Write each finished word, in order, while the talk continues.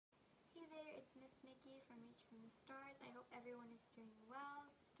from Reach from the Stars. I hope everyone is doing well,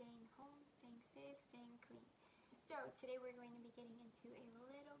 staying home, staying safe, staying clean. So today we're going to be getting into a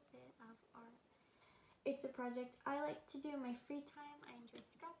little bit of art. It's a project I like to do in my free time. I enjoy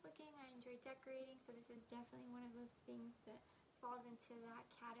scrapbooking, I enjoy decorating, so this is definitely one of those things that falls into that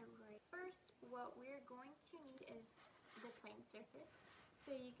category. First, what we're going to need is the plain surface.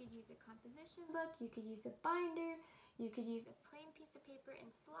 So you could use a composition book, you could use a binder, you could use a plain piece of paper and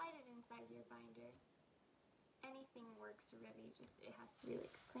slide it inside your binder. Anything works really, just it has to be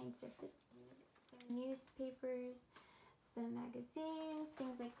like a plain surface. You need some newspapers, some magazines,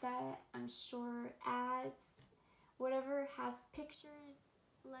 things like that. I'm sure ads, whatever has pictures,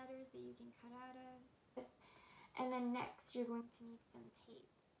 letters that you can cut out of. And then next you're going to need some tape.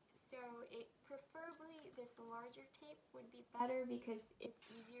 So preferably this larger tape would be better because it's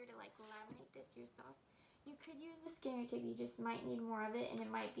easier to like laminate this yourself. You could use the skinnier tape, you just might need more of it and it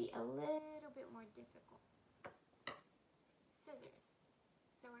might be a little bit more difficult. Scissors.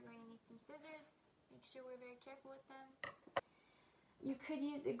 So we're going to need some scissors. Make sure we're very careful with them. You could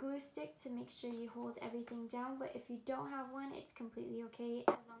use a glue stick to make sure you hold everything down, but if you don't have one, it's completely okay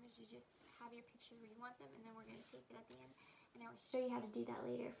as long as you just have your pictures where you want them, and then we're going to tape it at the end. And I will show you how to do that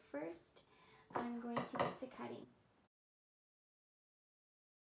later. First, I'm going to get to cutting.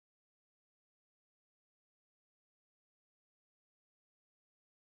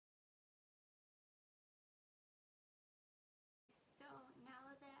 So now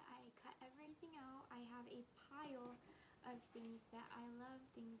that I cut everything out, I have a pile of things that I love,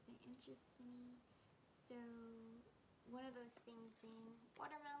 things that interest me. So one of those things being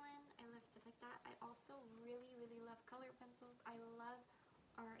watermelon. I love stuff like that. I also really love color pencils. I love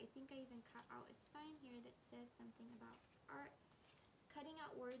art. I think I even cut out a sign here that says something about art. Cutting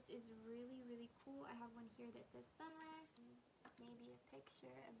out words is really cool. I have one here that says sunrise. Maybe a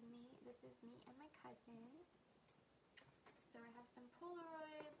picture of me. This is me and my cousin. So I have some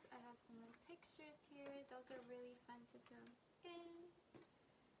Polaroids, I have some little pictures here. Those are really fun to throw in.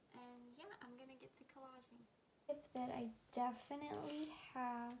 And yeah, I'm gonna get to collaging. A tip that I definitely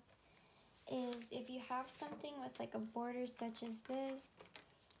have is if you have something with like a border such as this,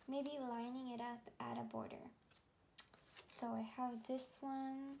 maybe lining it up at a border. So I have this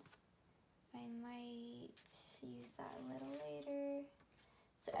one. I might use that a little later.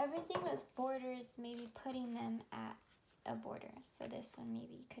 So everything with borders, maybe putting them at a border. So this one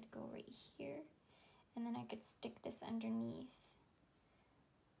maybe could go right here, and then I could stick this underneath.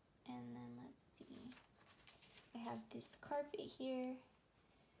 And then let's see, I have this carpet here,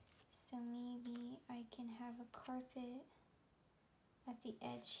 so maybe I can have a carpet at the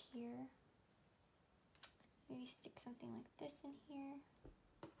edge here. Maybe stick something like this in here.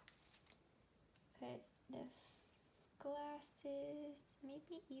 Put the glasses,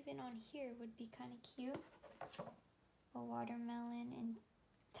 maybe even on here would be kind of cute. A watermelon and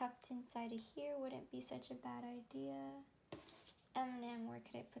tucked inside of here wouldn't be such a bad idea. M&M, where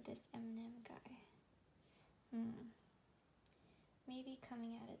could I put this M&M guy? Maybe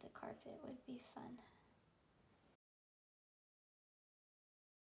coming out of the carpet would be fun.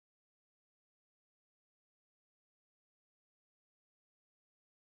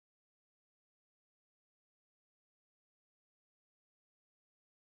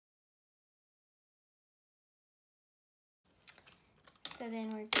 So then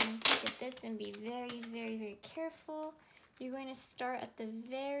we're going to get this and be very careful. You're going to start at the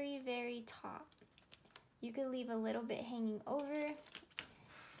very top. You could leave a little bit hanging over,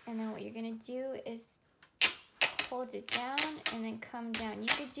 and then what you're going to do is hold it down and then come down. You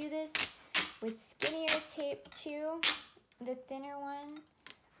could do this with skinnier tape too, the thinner one,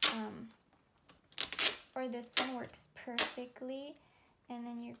 or this one works perfectly. And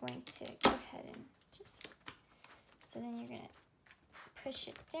then you're going to go ahead and so then you're going to push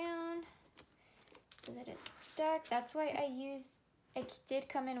it down so that it's stuck. That's why I did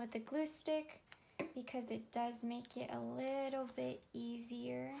come in with a glue stick, because it does make it a little bit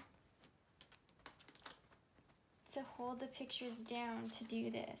easier to hold the pictures down to do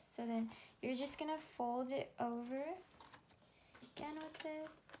this. So then you're just gonna fold it over again with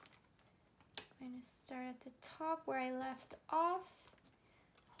this. I'm gonna start at the top where I left off,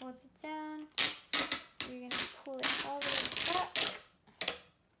 hold it down, you're gonna pull it all the way back.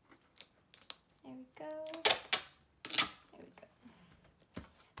 There we go. There we go.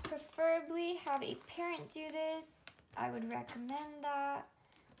 Preferably have a parent do this. I would recommend that.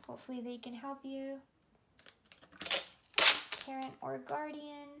 Hopefully they can help you. Parent or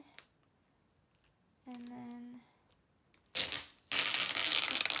guardian. And then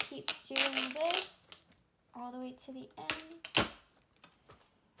just keep doing this all the way to the end.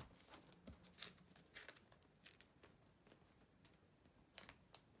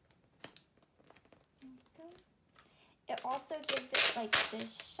 also gives it like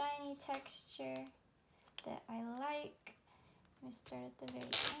this shiny texture that I like. I'm going to start at the very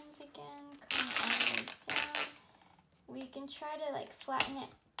end again, come all the way down. We can try to like flatten it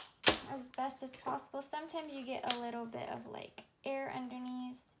as best as possible. Sometimes you get a little bit of like air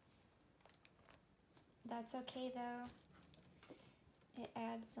underneath. That's okay though. It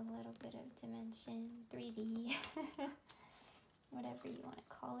adds a little bit of dimension, 3D, whatever you want to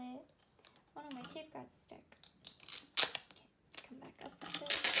call it. Oh no, my tape got stuck. Okay, come back up with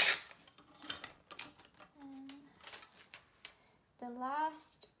it. And the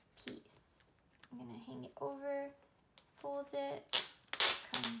last piece, I'm gonna hang it over, fold it,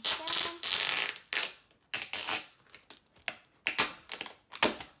 come down.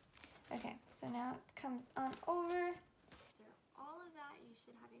 Okay, so now it comes on over. After all of that, you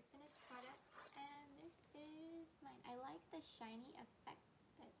should have your finished product, and this is mine. I like the shiny effect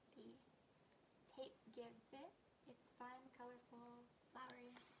that the tape gives it. It's fun, colorful,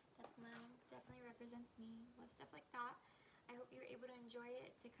 flowery. That's mine. Definitely represents me. Love stuff like that. I hope you were able to enjoy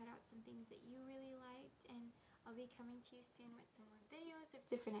it, to cut out some things that you really liked, and I'll be coming to you soon with some more videos of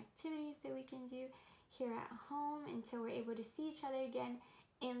different activities that we can do here at home until we're able to see each other again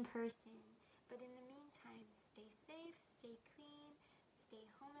in person. But in the meantime, stay safe, stay clean, stay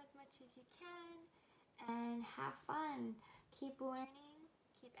home as much as you can, and have fun. Keep learning,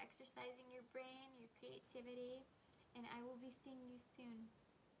 keep exercising your brain, your creativity, and I will be seeing you soon.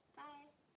 Bye.